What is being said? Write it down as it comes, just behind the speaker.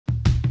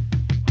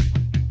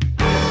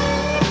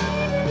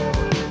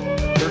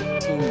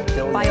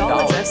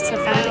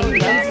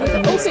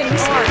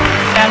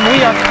and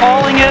we are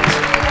calling it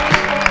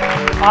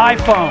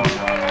iPhone.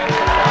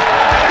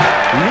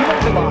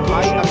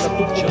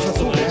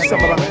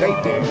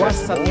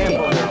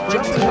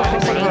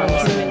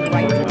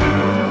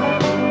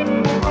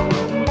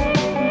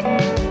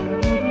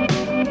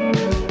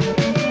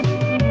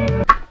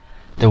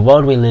 The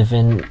world we live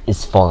in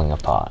is falling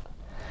apart,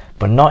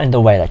 but not in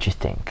the way that you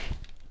think.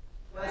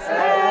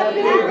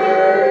 Happy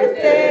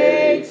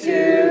birthday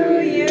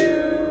to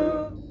you.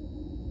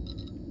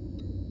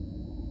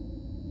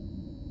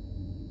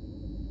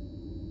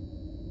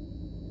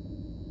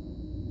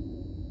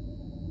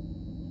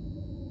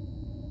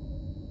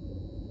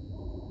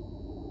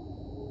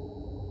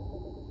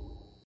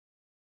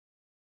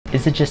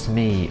 Is it just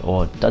me,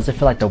 or does it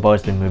feel like the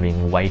world's been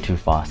moving way too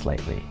fast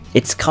lately?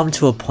 It's come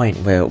to a point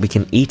where we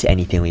can eat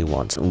anything we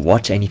want,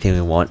 watch anything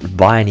we want,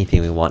 buy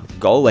anything we want,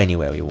 go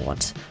anywhere we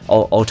want,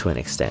 all to an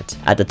extent,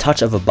 at the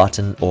touch of a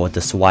button or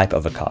the swipe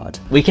of a card.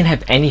 We can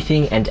have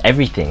anything and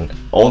everything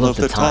all of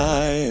the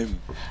time.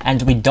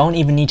 And we don't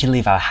even need to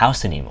leave our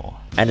house anymore.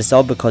 And it's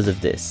all because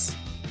of this.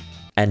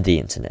 And the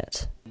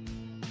internet.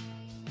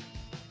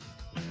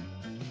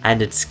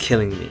 And it's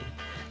killing me.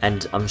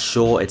 And I'm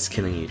sure it's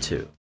killing you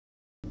too.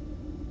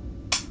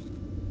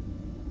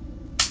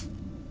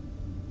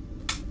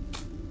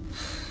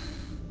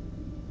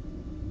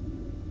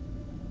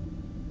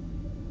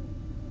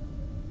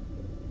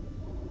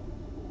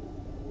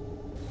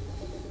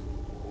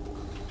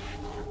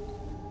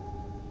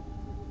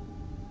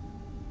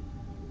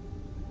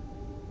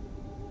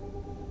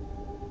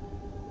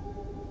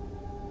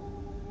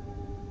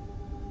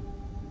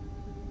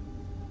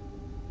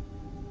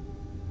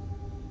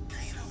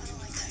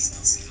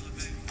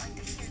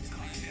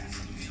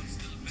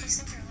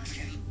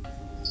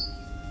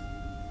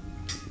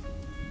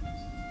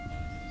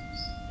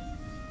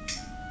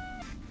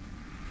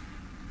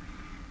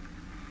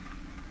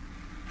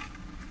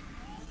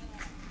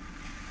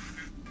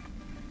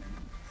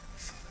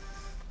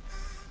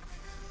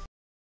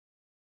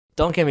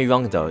 Don't get me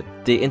wrong though,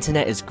 the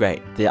internet is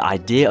great, the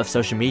idea of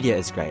social media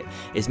is great,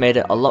 it's made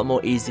it a lot more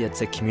easier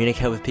to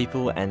communicate with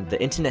people, and the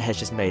internet has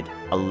just made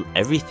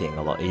everything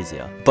a lot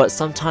easier. But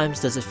sometimes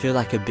does it feel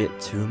like a bit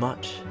too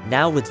much?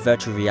 Now with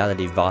virtual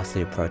reality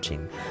vastly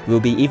approaching, we'll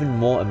be even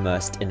more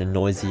immersed in a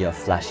noisier,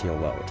 flashier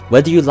world.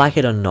 Whether you like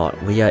it or not,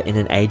 we are in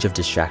an age of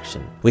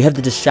distraction. We have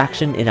the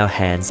distraction in our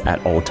hands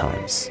at all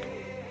times.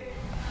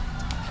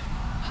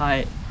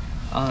 Hi,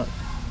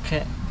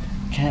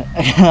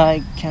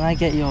 Can I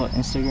get your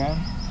Instagram?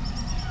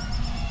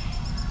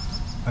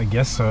 I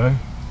guess so.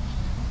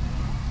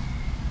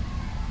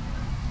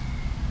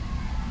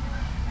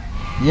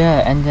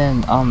 Yeah, and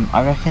then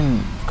I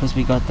reckon because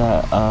we got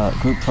the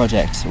group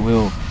project,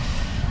 we'll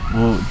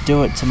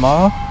do it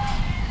tomorrow.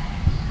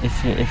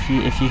 If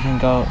you can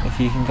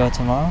go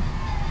tomorrow.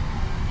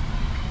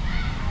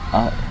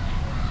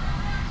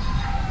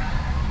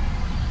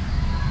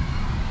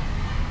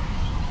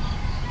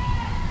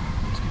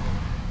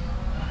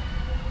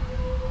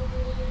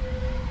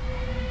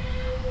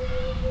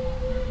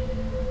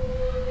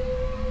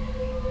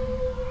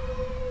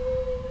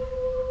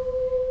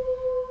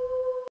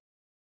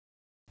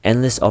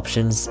 Endless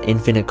options,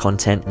 infinite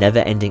content,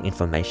 never-ending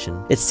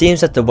information. It seems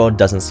that the world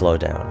doesn't slow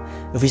down.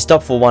 If we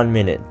stop for 1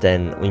 minute,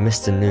 then we miss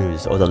the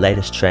news or the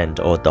latest trend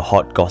or the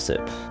hot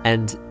gossip.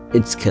 And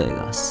it's killing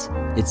us.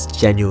 It's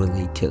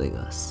genuinely killing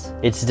us.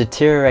 It's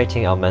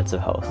deteriorating our mental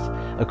health.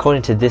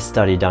 According to this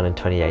study done in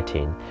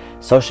 2018,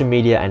 social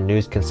media and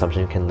news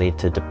consumption can lead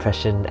to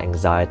depression,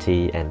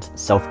 anxiety, and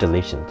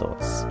self-deletion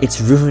thoughts.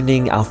 It's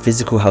ruining our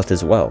physical health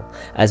as well.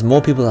 As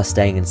more people are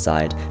staying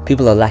inside,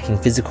 people are lacking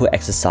physical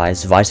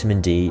exercise,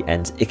 vitamin D,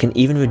 and it can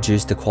even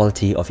reduce the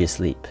quality of your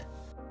sleep.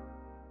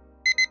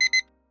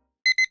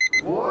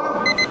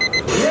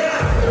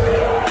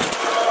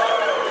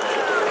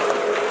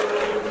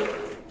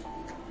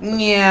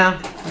 Yeah,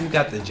 you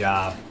got the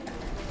job.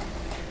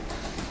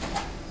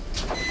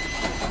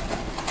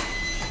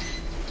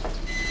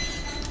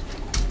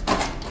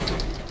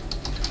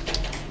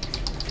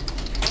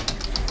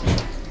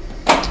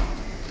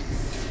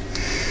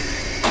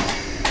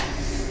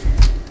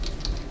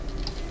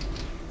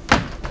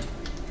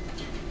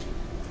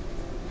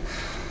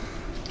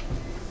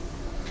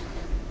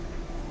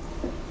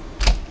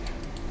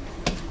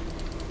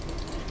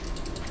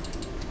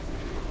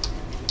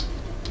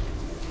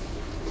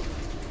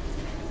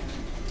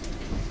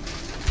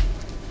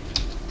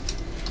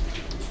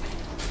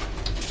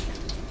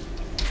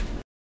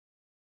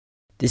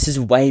 This is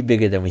way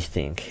bigger than we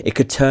think. It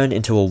could turn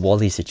into a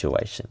Wall-E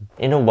situation.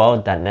 In a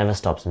world that never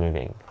stops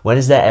moving, when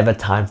is there ever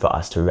time for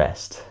us to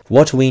rest?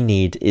 What we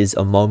need is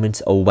a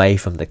moment away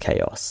from the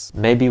chaos.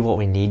 Maybe what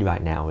we need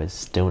right now is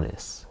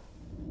stillness.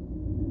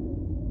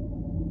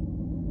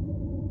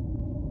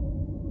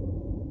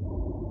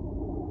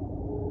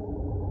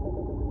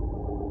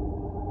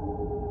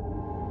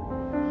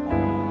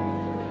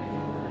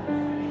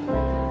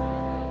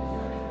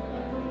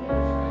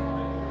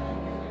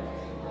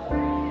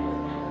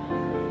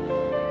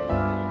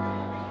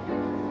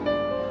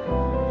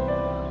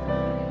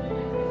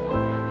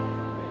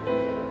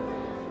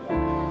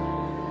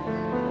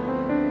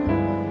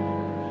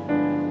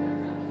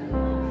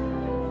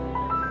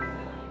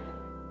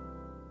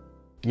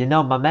 You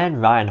know, my man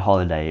Ryan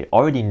Holiday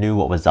already knew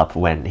what was up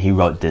when he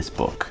wrote this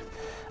book.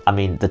 I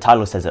mean, the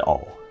title says it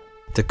all.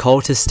 The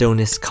call to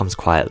stillness comes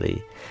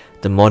quietly.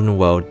 The modern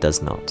world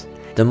does not.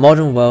 The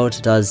modern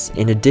world does,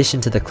 in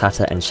addition to the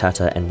clatter and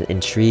chatter and the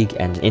intrigue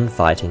and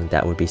infighting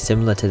that would be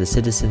similar to the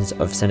citizens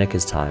of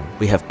Seneca's time.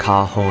 We have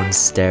car horns,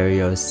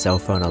 stereos, cell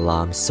phone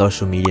alarms,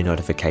 social media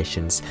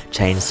notifications,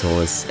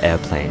 chainsaws,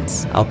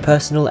 airplanes. Our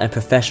personal and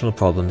professional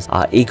problems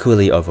are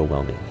equally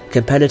overwhelming.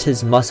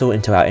 Competitors muscle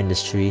into our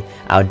industry,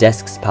 our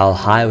desks pile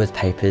high with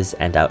papers,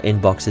 and our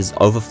inboxes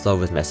overflow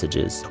with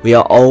messages. We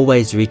are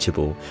always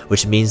reachable,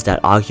 which means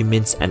that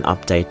arguments and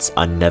updates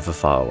are never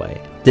far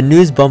away. The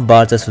news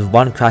bombards us with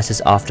one crisis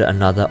after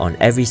another on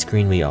every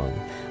screen we own,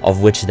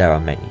 of which there are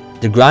many.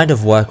 The grind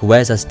of work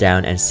wears us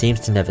down and seems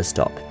to never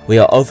stop. We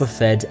are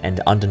overfed and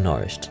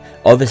undernourished,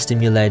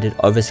 overstimulated,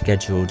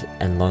 overscheduled,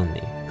 and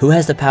lonely. Who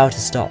has the power to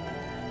stop?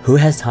 Who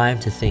has time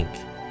to think?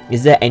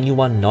 Is there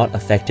anyone not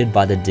affected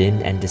by the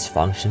din and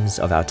dysfunctions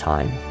of our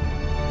time?